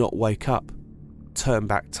and not wake up, turn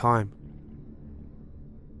back time.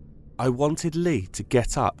 I wanted Lee to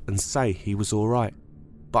get up and say he was alright,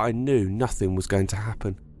 but I knew nothing was going to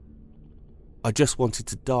happen. I just wanted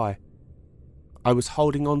to die. I was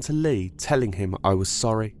holding on to Lee, telling him I was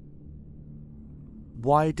sorry.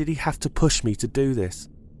 Why did he have to push me to do this?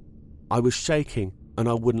 I was shaking and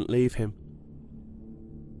I wouldn't leave him.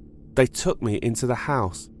 They took me into the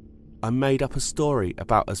house. I made up a story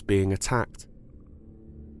about us being attacked.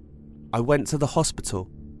 I went to the hospital.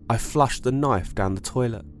 I flushed the knife down the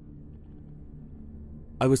toilet.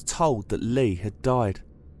 I was told that Lee had died.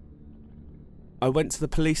 I went to the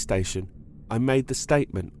police station. I made the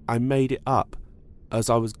statement. I made it up as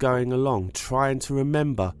I was going along, trying to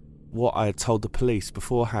remember what I had told the police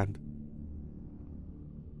beforehand.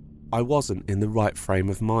 I wasn't in the right frame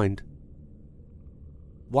of mind.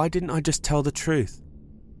 Why didn't I just tell the truth?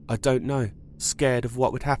 I don't know, scared of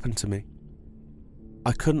what would happen to me.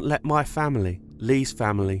 I couldn't let my family, Lee's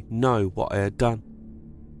family, know what I had done.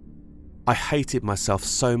 I hated myself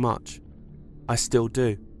so much. I still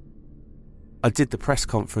do. I did the press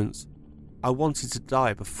conference. I wanted to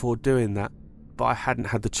die before doing that, but I hadn't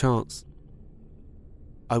had the chance.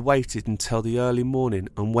 I waited until the early morning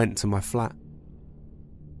and went to my flat.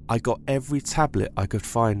 I got every tablet I could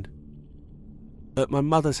find. At my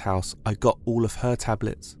mother's house, I got all of her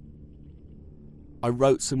tablets. I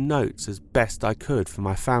wrote some notes as best I could for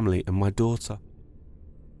my family and my daughter.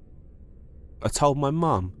 I told my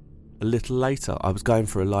mum a little later I was going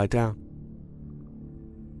for a lie down.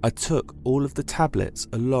 I took all of the tablets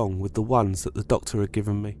along with the ones that the doctor had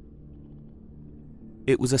given me.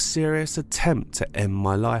 It was a serious attempt to end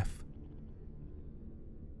my life.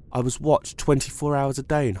 I was watched 24 hours a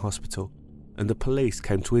day in hospital and the police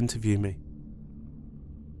came to interview me.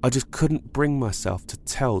 I just couldn't bring myself to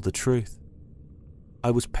tell the truth. I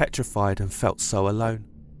was petrified and felt so alone.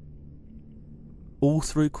 All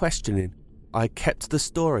through questioning, I kept the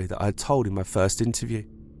story that I had told in my first interview.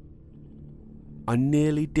 I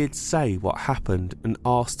nearly did say what happened and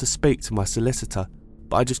asked to speak to my solicitor,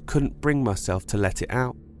 but I just couldn't bring myself to let it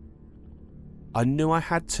out. I knew I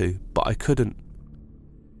had to, but I couldn't.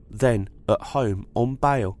 Then, at home, on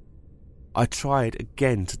bail, I tried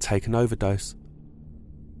again to take an overdose.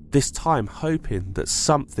 This time hoping that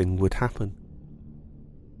something would happen.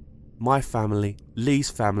 My family, Lee's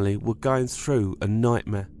family, were going through a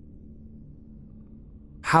nightmare.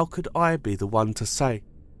 How could I be the one to say,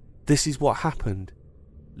 this is what happened?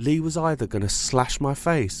 Lee was either going to slash my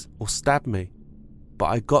face or stab me, but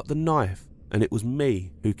I got the knife and it was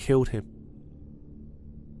me who killed him.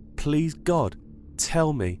 Please God,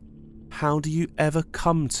 tell me, how do you ever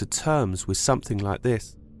come to terms with something like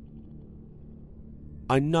this?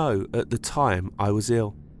 I know at the time I was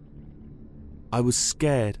ill. I was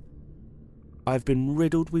scared. I've been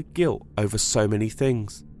riddled with guilt over so many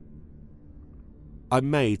things. I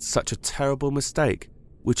made such a terrible mistake,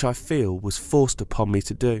 which I feel was forced upon me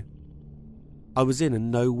to do. I was in a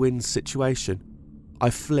no-win situation. I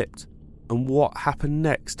flipped, and what happened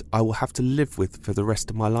next I will have to live with for the rest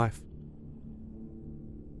of my life.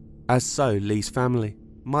 As so, Lee's family,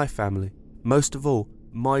 my family, most of all,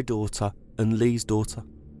 my daughter and Lee's daughter.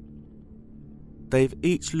 They've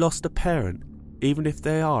each lost a parent, even if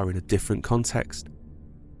they are in a different context.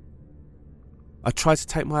 I tried to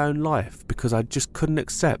take my own life because I just couldn't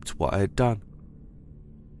accept what I had done.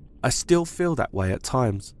 I still feel that way at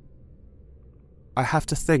times. I have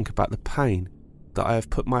to think about the pain that I have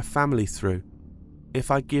put my family through. If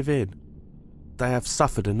I give in, they have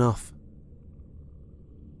suffered enough.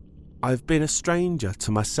 I have been a stranger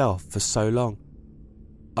to myself for so long.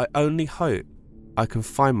 I only hope I can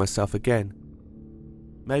find myself again.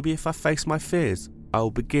 Maybe if I face my fears, I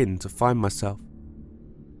will begin to find myself.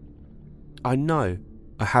 I know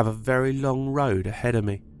I have a very long road ahead of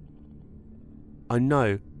me. I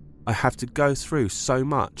know I have to go through so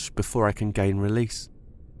much before I can gain release.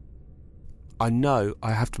 I know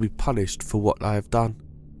I have to be punished for what I have done.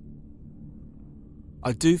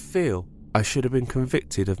 I do feel I should have been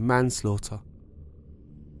convicted of manslaughter.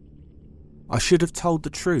 I should have told the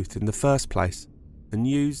truth in the first place and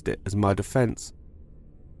used it as my defence.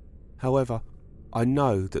 However, I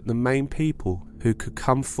know that the main people who could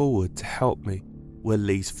come forward to help me were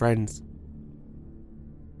Lee's friends.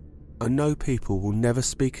 I know people will never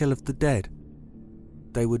speak ill of the dead.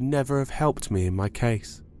 They would never have helped me in my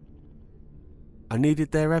case. I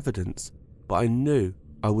needed their evidence, but I knew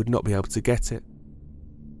I would not be able to get it.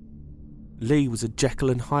 Lee was a Jekyll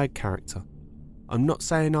and Hyde character. I'm not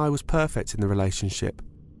saying I was perfect in the relationship.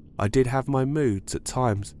 I did have my moods at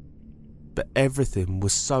times, but everything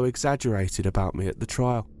was so exaggerated about me at the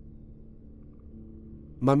trial.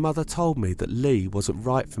 My mother told me that Lee wasn't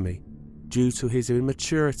right for me due to his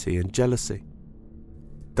immaturity and jealousy.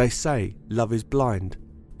 They say love is blind,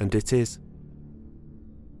 and it is.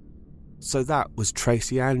 So that was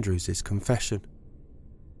Tracy Andrews' confession.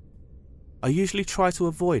 I usually try to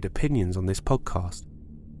avoid opinions on this podcast,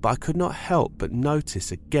 but I could not help but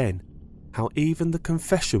notice again how even the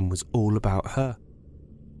confession was all about her.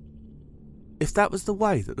 If that was the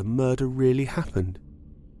way that the murder really happened,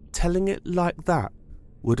 telling it like that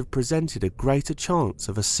would have presented a greater chance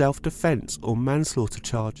of a self-defence or manslaughter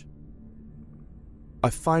charge.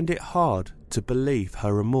 I find it hard to believe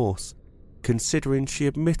her remorse, considering she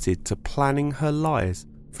admitted to planning her lies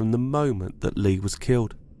from the moment that Lee was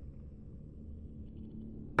killed.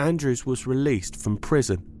 Andrews was released from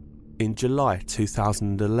prison in July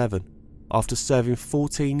 2011 after serving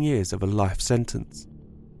 14 years of a life sentence.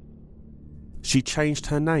 She changed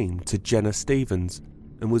her name to Jenna Stevens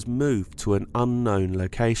and was moved to an unknown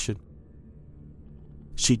location.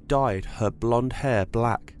 She dyed her blonde hair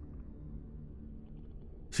black.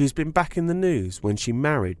 She's been back in the news when she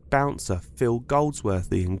married bouncer Phil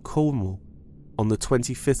Goldsworthy in Cornwall on the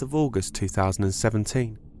 25th of August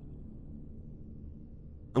 2017.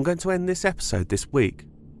 I'm going to end this episode this week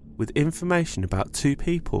with information about two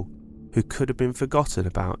people who could have been forgotten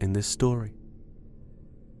about in this story.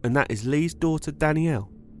 And that is Lee's daughter Danielle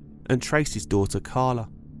and Tracy's daughter Carla.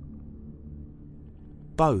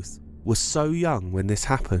 Both were so young when this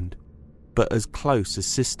happened, but as close as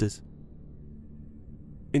sisters.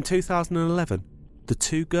 In 2011, the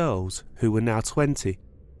two girls, who were now 20,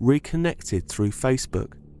 reconnected through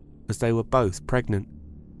Facebook as they were both pregnant.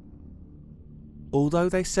 Although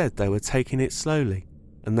they said they were taking it slowly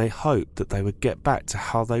and they hoped that they would get back to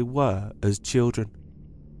how they were as children.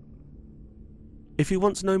 If you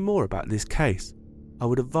want to know more about this case, I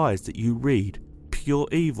would advise that you read Pure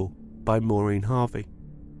Evil by Lee Harvey.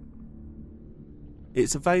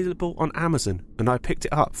 It's available on Amazon and I picked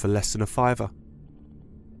it up for less than $5.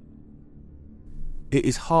 It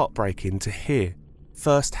is heartbreaking to hear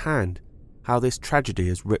firsthand how this tragedy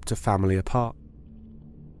has ripped a family apart.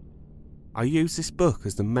 I use this book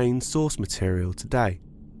as the main source material today,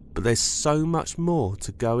 but there's so much more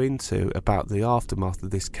to go into about the aftermath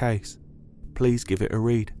of this case. Please give it a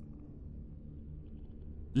read.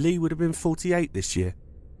 Lee would have been 48 this year,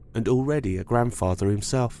 and already a grandfather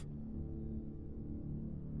himself.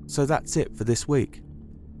 So that's it for this week.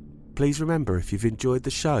 Please remember, if you've enjoyed the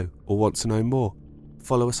show or want to know more,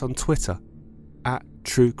 follow us on Twitter at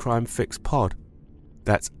TrueCrimeFixPod.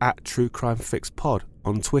 That's at TrueCrimeFixPod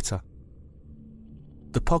on Twitter.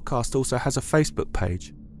 The podcast also has a Facebook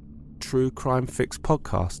page, True Crime Fix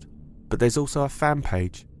Podcast, but there's also a fan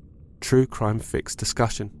page, True Crime Fix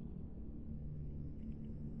Discussion.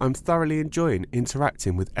 I'm thoroughly enjoying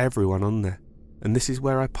interacting with everyone on there, and this is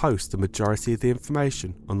where I post the majority of the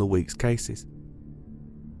information on the week's cases.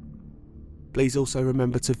 Please also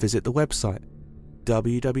remember to visit the website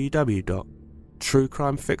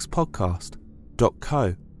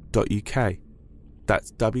www.truecrimefixpodcast.co.uk.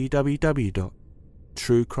 That's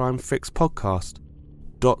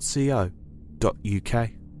www.truecrimefixpodcast.co.uk.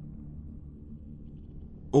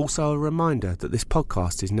 Also a reminder that this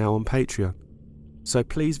podcast is now on Patreon, so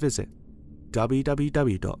please visit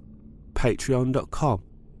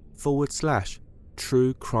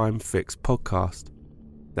www.patreon.com/truecrimefixpodcast.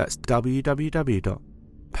 That's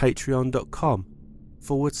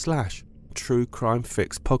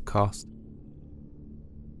www.patreon.com/truecrimefixpodcast.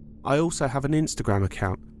 I also have an Instagram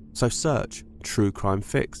account, so search True Crime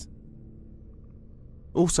Fix.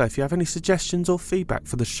 Also, if you have any suggestions or feedback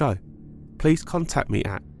for the show, please contact me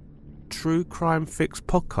at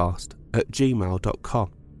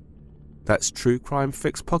truecrimefixpodcast@gmail.com. That's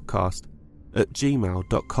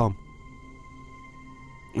truecrimefixpodcast@gmail.com.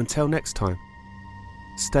 Until next time,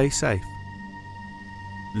 stay safe,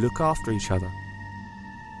 look after each other,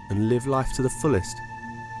 and live life to the fullest,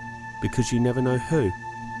 because you never know who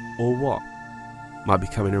or what might be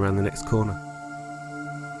coming around the next corner.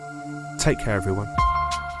 Take care, everyone.